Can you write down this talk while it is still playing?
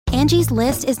Angie's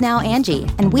List is now Angie,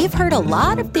 and we've heard a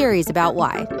lot of theories about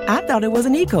why. I thought it was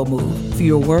an eco move.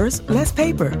 Fewer words, less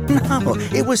paper. No,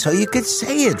 it was so you could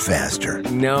say it faster.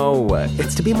 No,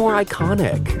 it's to be more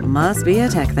iconic. Must be a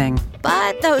tech thing.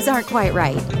 But those aren't quite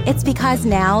right. It's because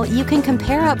now you can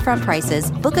compare upfront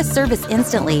prices, book a service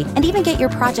instantly, and even get your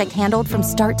project handled from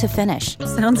start to finish.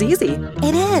 Sounds easy.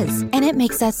 It is, and it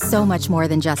makes us so much more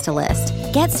than just a list.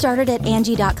 Get started at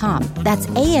Angie.com. That's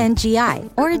ANGI,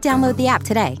 or download the app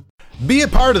today. Be a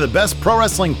part of the best pro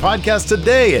wrestling podcast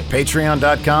today at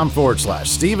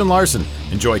patreon.com/Steven Larson.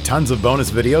 Enjoy tons of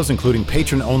bonus videos, including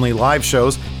patron-only live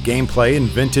shows, gameplay, and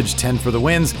vintage 10 for the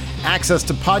wins, access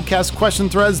to podcast question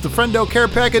threads, the Friendo Care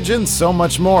Package, and so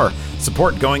much more.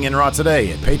 Support Going In Raw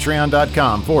today at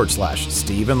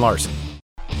patreon.com/Steven Larson.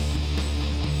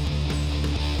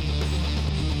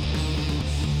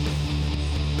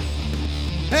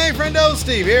 Hey, friendo,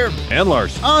 Steve here. And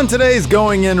Lars. On today's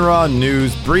Going In Raw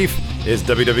news brief, is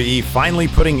WWE finally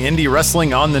putting indie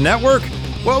wrestling on the network?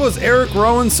 What was Eric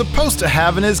Rowan supposed to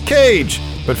have in his cage?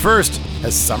 But first,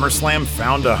 has SummerSlam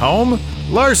found a home?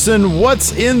 Larson,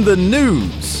 what's in the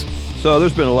news? So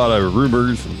there's been a lot of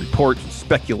rumors and reports and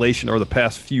speculation over the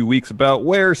past few weeks about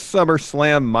where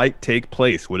SummerSlam might take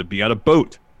place. Would it be on a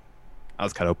boat? I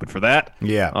was kind of hoping for that.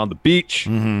 Yeah. On the beach,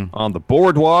 on the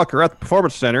boardwalk, or at the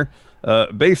Performance Center.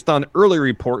 Based on early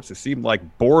reports, it seemed like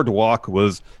Boardwalk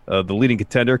was the leading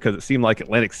contender because it seemed like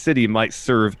Atlantic City might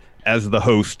serve as the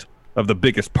host of the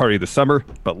biggest party of the summer.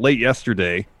 But late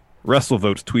yesterday,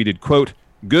 WrestleVotes tweeted, quote,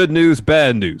 "Good news,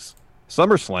 bad news.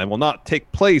 SummerSlam will not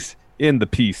take place in the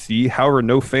PC. However,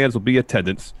 no fans will be in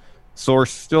attendance. Source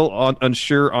still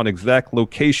unsure on exact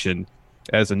location,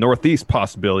 as the Northeast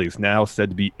possibility is now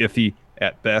said to be iffy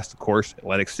at best. Of course,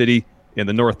 Atlantic City in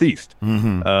the Northeast."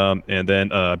 And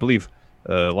then I believe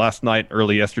last night,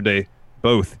 early yesterday,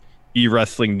 both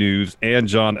eWrestling News and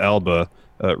John Alba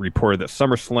reported that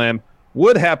SummerSlam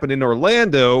would happen in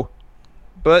Orlando,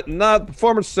 but not the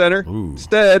Performance Center.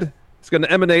 Instead, it's going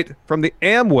to emanate from the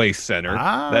Amway Center.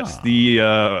 That's the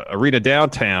arena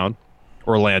downtown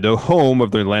Orlando, home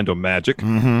of the Orlando Magic.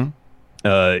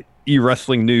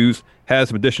 eWrestling News has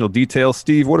some additional details.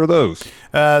 Steve, what are those?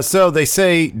 So they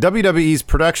say WWE's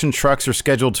production trucks are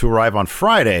scheduled to arrive on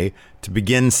Friday to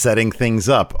begin setting things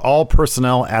up. All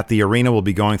personnel at the arena will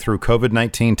be going through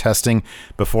COVID-19 testing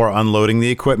before unloading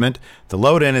the equipment. The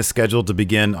load-in is scheduled to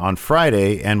begin on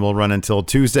Friday and will run until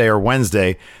Tuesday or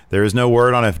Wednesday. There is no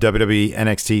word on if WWE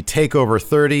NXT TakeOver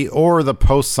 30 or the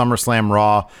post-SummerSlam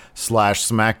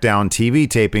Raw/SmackDown TV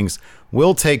tapings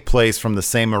will take place from the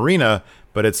same arena,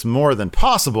 but it's more than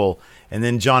possible. And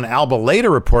then John Alba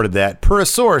later reported that, per a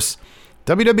source,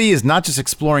 WWE is not just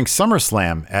exploring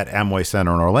SummerSlam at Amway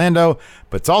Center in Orlando,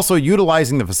 but it's also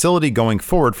utilizing the facility going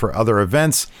forward for other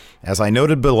events. As I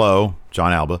noted below,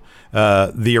 John Alba,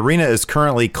 the arena is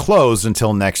currently closed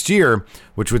until next year,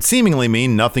 which would seemingly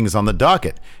mean nothing is on the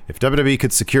docket. If WWE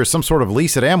could secure some sort of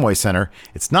lease at Amway Center,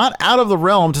 it's not out of the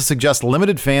realm to suggest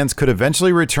limited fans could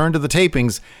eventually return to the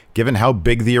tapings, given how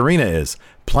big the arena is.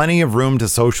 Plenty of room to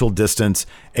social distance.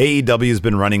 AEW has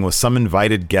been running with some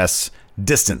invited guests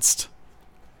distanced.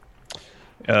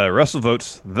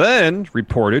 WrestleVotes then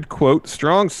reported, quote,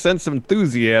 "Strong sense of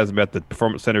enthusiasm at the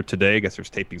Performance Center today." I guess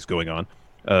there's tapings going on.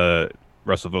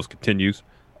 WrestleVotes continues.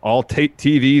 "All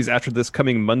TVs after this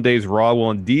coming Monday's Raw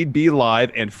will indeed be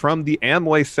live, and from the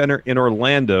Amway Center in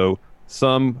Orlando,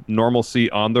 some normalcy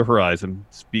on the horizon."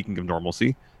 Speaking of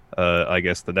normalcy, I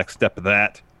guess the next step of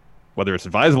that, whether it's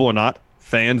advisable or not,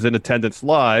 fans in attendance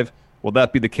live. Will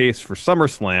that be the case for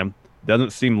SummerSlam?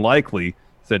 Doesn't seem likely,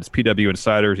 said PW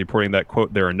Insiders, reporting that,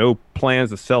 quote, "There are no plans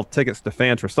to sell tickets to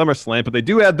fans for SummerSlam, but they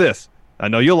do add this." I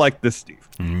know you'll like this, Steve.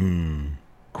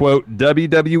 Quote,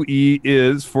 "WWE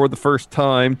is, for the first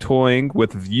time, toying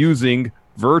with using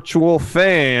virtual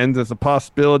fans as a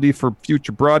possibility for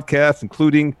future broadcasts,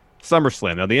 including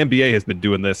SummerSlam." Now, the NBA has been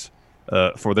doing this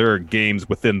for their games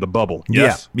within the bubble.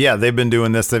 Yes? Yeah, they've been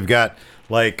doing this. They've got,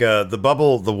 like, the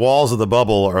bubble, the walls of the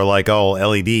bubble are, like, all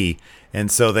LED, and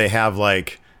so they have,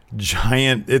 like,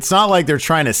 giant, it's not like they're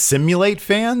trying to simulate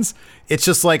fans, it's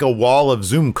just like a wall of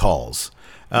Zoom calls.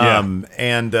 And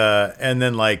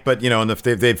then, like, but, you know, and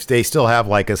if they still have,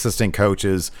 like, assistant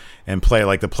coaches and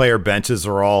the player benches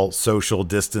are all social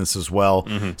distance as well.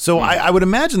 So I would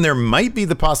imagine there might be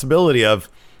the possibility of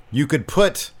you could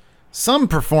put some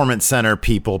Performance Center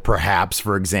people, perhaps,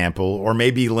 for example, or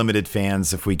maybe limited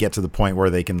fans if we get to the point where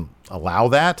they can allow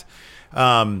that,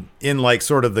 in, like,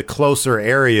 sort of the closer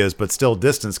areas, but still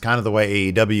distance, kind of the way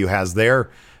AEW has their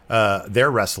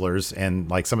wrestlers,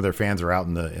 and, like, some of their fans are out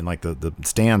in the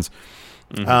stands.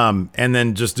 And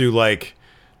then just do, like,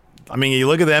 I mean, you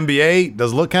look at the NBA,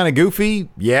 does it look kind of goofy?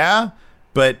 Yeah,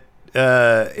 but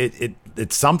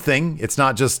it's something. It's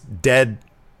not just dead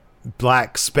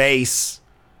black space.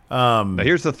 Now,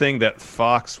 here's the thing that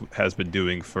Fox has been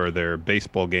doing for their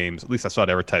baseball games. At least I saw it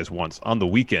advertised once on the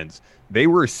weekends. They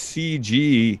were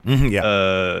CG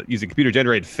using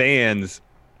computer-generated fans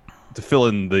to fill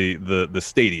in the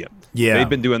stadium. Yeah, they've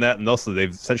been doing that, and also they've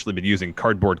essentially been using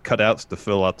cardboard cutouts to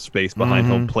fill out the space behind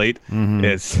home plate.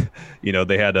 It's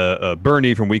they had a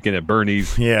Bernie from Weekend at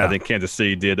Bernie's. Yeah, I think Kansas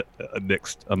City did a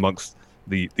mixed amongst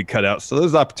the cutouts. So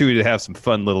there's an opportunity to have some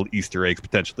fun little Easter eggs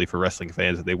potentially for wrestling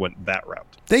fans if they went that route.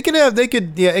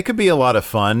 It could be a lot of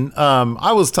fun.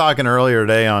 I was talking earlier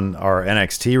today on our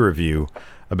NXT review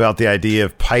about the idea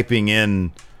of piping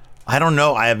in. I don't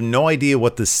know. I have no idea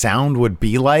what the sound would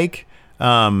be like.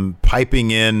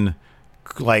 Piping in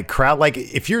like crowd, like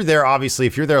if you're there, obviously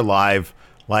if you're there live,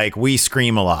 like we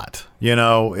scream a lot,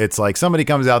 it's like somebody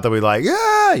comes out that we like,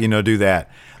 do that.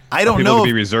 I don't know. People would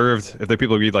be reserved if the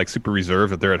people would be like super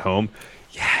reserved if they're at home.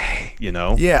 Yay,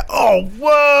 Yeah. Oh,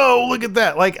 whoa. Look at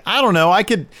that. Like, I don't know. I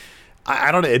don't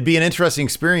know. It'd be an interesting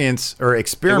experience or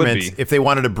experiment if they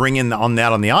wanted to bring in on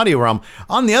the audio realm.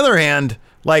 On the other hand,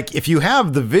 like if you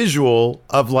have the visual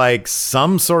of like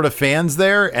some sort of fans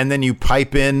there and then you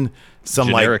pipe in some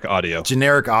generic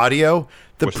audio,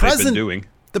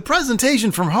 the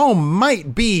presentation from home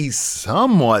might be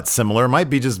somewhat similar. It might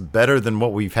be just better than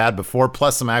what we've had before,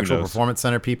 plus some actual Performance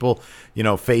Center people,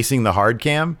 facing the hard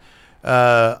cam.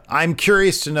 I'm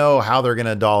curious to know how they're going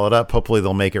to doll it up. Hopefully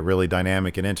they'll make it really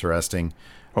dynamic and interesting.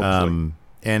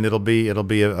 And it'll be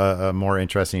a more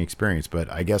interesting experience,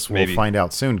 but I guess we'll find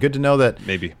out soon. Good to know that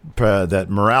that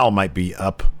morale might be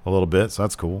up a little bit, so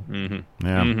that's cool.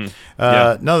 Another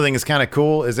thing that's kind of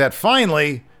cool is that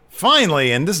finally,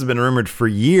 and this has been rumored for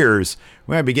years,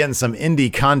 we might be getting some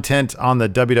indie content on the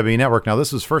WWE Network. Now,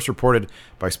 this was first reported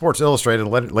by Sports Illustrated,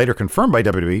 later confirmed by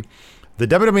WWE. The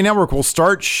WWE Network will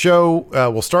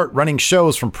start running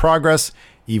shows from Progress,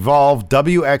 Evolve,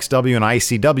 WXW, and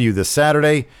ICW this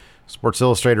Saturday. Sports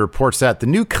Illustrated reports that the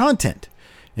new content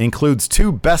includes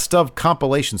 2 best-of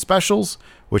compilation specials,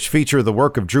 which feature the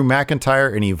work of Drew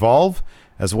McIntyre in Evolve,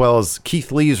 as well as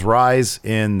Keith Lee's rise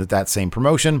in that same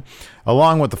promotion,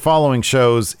 along with the following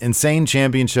shows: Insane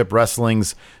Championship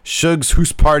Wrestling's Shug's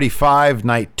Hoose Party 5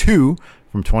 Night 2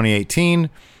 from 2018,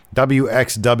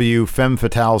 WXW Femme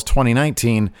Fatales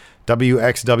 2019,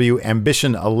 WXW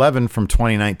Ambition 11 from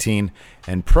 2019,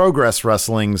 and Progress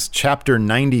Wrestling's Chapter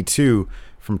 92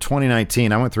 from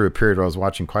 2019. I went through a period where I was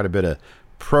watching quite a bit of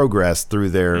Progress through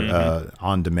their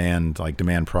on-demand, like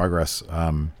Demand Progress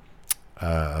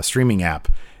streaming app.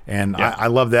 And I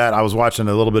love that. I was watching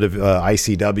a little bit of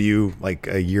ICW like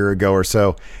a year ago or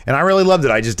so, and I really loved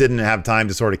it. I just didn't have time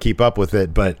to sort of keep up with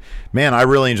it. But, man, I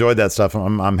really enjoyed that stuff.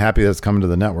 I'm happy that it's coming to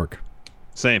the network.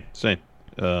 Same.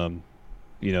 The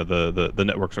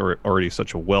network's already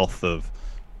such a wealth of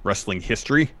wrestling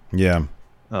history. Yeah.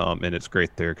 And it's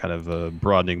great they're kind of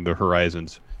broadening the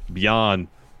horizons beyond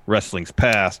wrestling's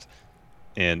past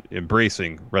and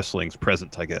embracing wrestling's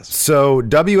present, I guess. So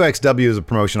WXW is a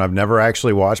promotion I've never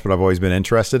actually watched, but I've always been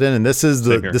interested in. And this is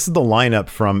the lineup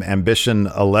from Ambition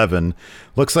 11.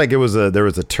 Looks like there was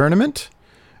a tournament.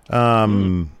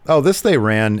 This they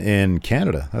ran in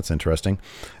Canada. That's interesting.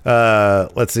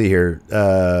 Let's see here.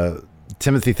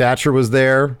 Timothy Thatcher was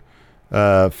there.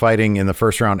 Fighting in the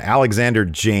first round, Alexander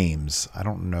James. I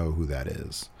don't know who that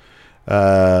is.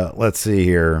 Let's see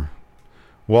here.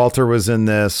 Walter was in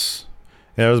this.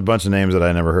 Yeah, there was a bunch of names that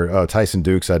I never heard. Oh, Tyson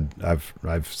Dukes.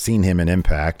 I've seen him in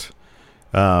Impact.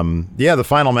 The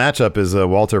final matchup is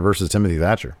Walter versus Timothy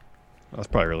Thatcher. That's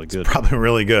probably really good. It's probably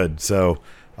really good. So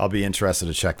I'll be interested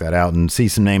to check that out and see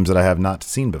some names that I have not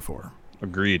seen before.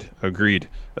 Agreed.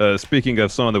 Speaking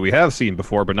of someone that we have seen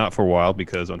before, but not for a while,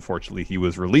 because unfortunately he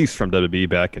was released from WWE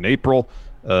back in April.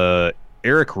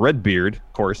 Eric Redbeard,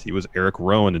 of course, he was Eric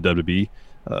Rowan in WWE.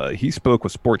 He spoke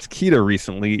with Sportskeeda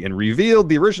recently and revealed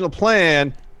the original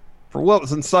plan for what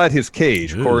was inside his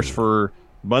cage. Of course, for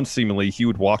months seemingly, he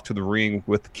would walk to the ring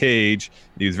with the cage.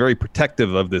 He was very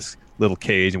protective of this little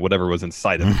cage and whatever was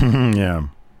inside of it. Yeah.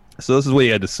 So this is what he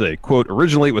had to say. Quote,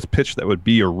 originally it was pitched that would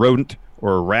be a rodent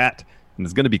or a rat and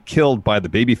is going to be killed by the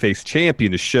babyface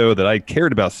champion to show that I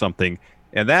cared about something,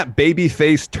 and that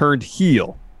babyface turned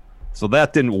heel. So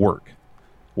that didn't work.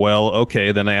 Well,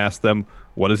 okay, then I asked them,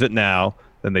 what is it now?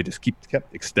 Then they just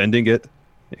kept extending it.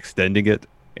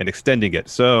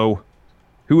 So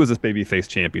who was this babyface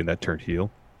champion that turned heel?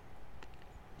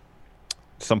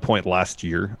 At some point last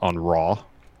year on Raw.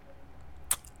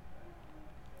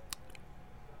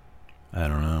 I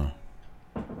don't know.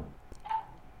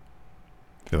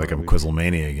 feel like I'm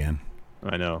Quizzlemania again.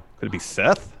 I know. Could it be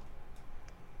Seth?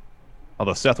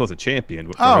 Although Seth was a champion.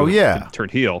 Oh, yeah.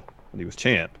 Turned heel when he was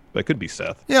champ. But it could be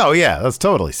Seth. Yeah, oh, yeah. That's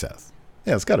totally Seth.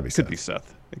 Yeah, it's got to be Seth. Could be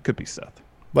Seth. It could be Seth.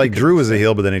 Like Drew was a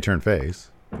heel, but then he turned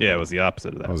face. Yeah, it was the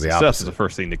opposite of that. It was the Seth opposite. is the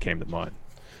first thing that came to mind.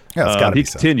 Yeah, it's got to be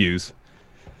Seth.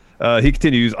 He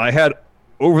continues, I had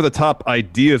over-the-top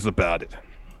ideas about it.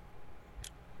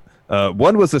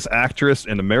 One was this actress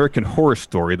in American Horror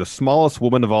Story, the smallest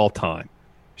woman of all time.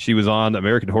 She was on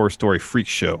American Horror Story Freak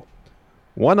Show.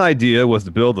 One idea was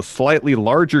to build a slightly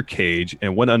larger cage,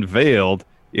 and when unveiled,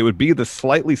 it would be the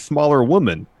slightly smaller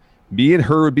woman. Me and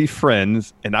her would be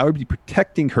friends, and I would be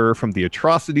protecting her from the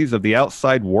atrocities of the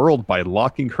outside world by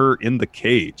locking her in the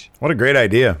cage. What a great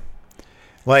idea.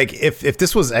 Like, if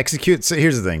this was executed... So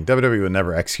here's the thing. WWE would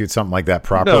never execute something like that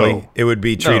properly. No. It would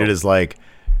be treated as like,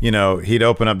 you know, he'd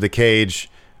open up the cage,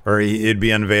 or it'd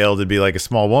be unveiled. It'd be like a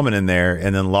small woman in there,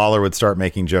 and then Lawler would start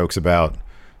making jokes about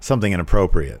something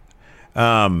inappropriate.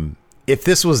 If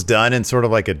this was done in sort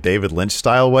of like a David Lynch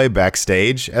style way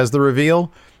backstage as the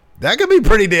reveal, that could be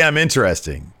pretty damn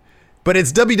interesting. But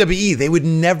it's WWE. They would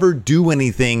never do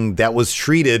anything that was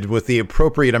treated with the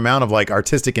appropriate amount of like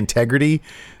artistic integrity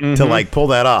to like pull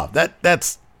that off.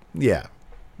 That's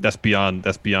beyond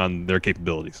their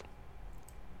capabilities.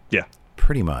 Yeah.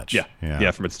 Pretty much.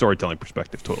 Yeah, from a storytelling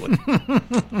perspective, totally.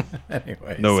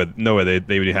 Anyways. No way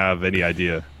they would have any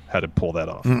idea how to pull that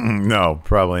off. No,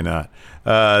 probably not.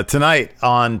 Tonight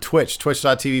on Twitch,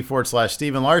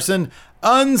 twitch.tv/Steven Larson,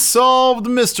 Unsolved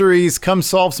Mysteries. Come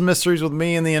solve some mysteries with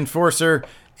me and the Enforcer.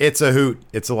 It's a hoot.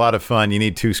 It's a lot of fun. You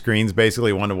need two screens,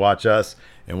 basically, one to watch us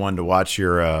and one to watch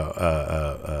your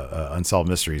Unsolved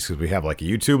Mysteries, because we have like a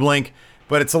YouTube link.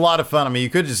 But it's a lot of fun. I mean, you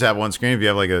could just have one screen. If you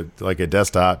have like a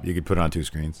desktop, you could put it on two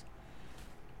screens.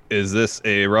 Is this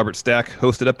a Robert Stack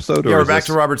hosted episode? Yeah, we're back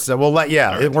to Robert Stack. Well,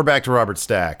 we're back to Robert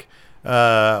Stack.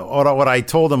 What I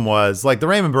told him was, like, the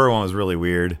Raymond Burr one was really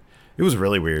weird. It was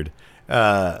really weird.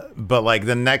 But, like,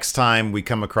 the next time we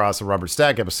come across a Robert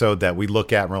Stack episode that we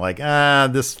look at and we're like,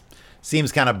 this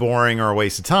seems kind of boring or a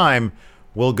waste of time,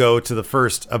 we'll go to the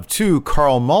first of two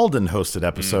Carl Malden hosted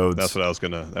episodes. That's what I was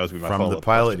going to... That was my from the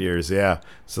pilot years, yeah.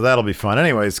 So that'll be fun.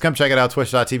 Anyways, come check it out,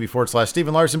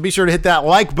 twitch.tv/Steven Larson. Be sure to hit that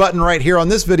like button right here on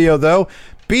this video, though.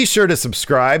 Be sure to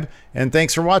subscribe, and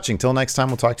thanks for watching. Till next time,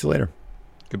 we'll talk to you later.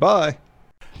 Goodbye.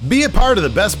 Be a part of the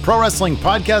best pro wrestling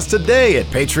podcast today at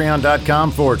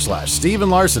patreon.com/Steven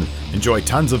Larson. Enjoy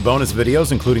tons of bonus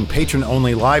videos, including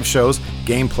patron-only live shows,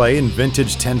 gameplay, and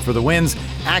vintage 10 for the wins,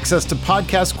 access to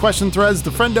podcast question threads,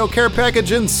 the Friendo Care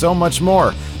Package, and so much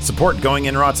more. Support Going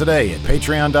In Raw today at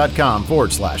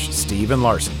patreon.com/Steven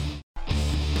Larson.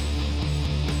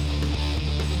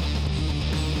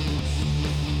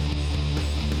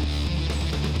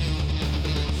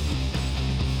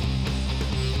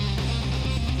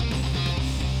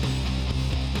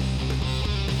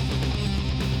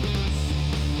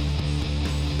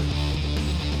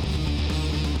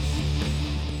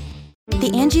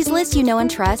 The Angie's List you know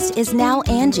and trust is now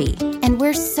Angie, and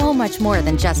we're so much more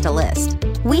than just a list.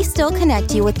 We still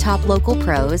connect you with top local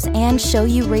pros and show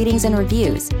you ratings and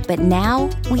reviews, but now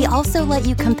we also let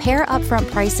you compare upfront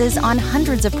prices on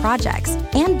hundreds of projects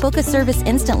and book a service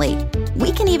instantly.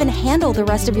 We can even handle the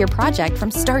rest of your project from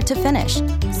start to finish.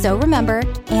 So remember,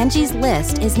 Angie's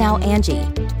List is now Angie,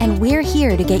 and we're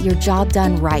here to get your job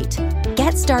done right.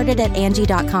 Get started at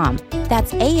Angie.com.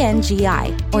 That's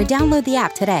ANGI, or download the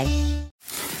app today.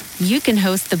 You can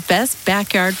host the best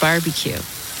backyard barbecue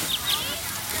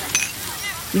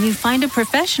when you find a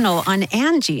professional on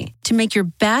Angie to make your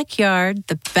backyard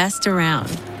the best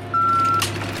around.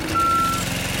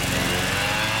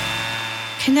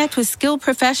 Connect with skilled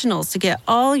professionals to get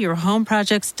all your home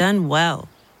projects done well.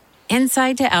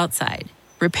 Inside to outside,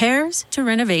 repairs to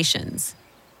renovations.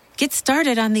 Get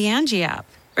started on the Angie app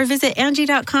or visit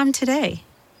Angie.com today.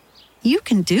 You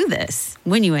can do this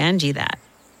when you Angie that.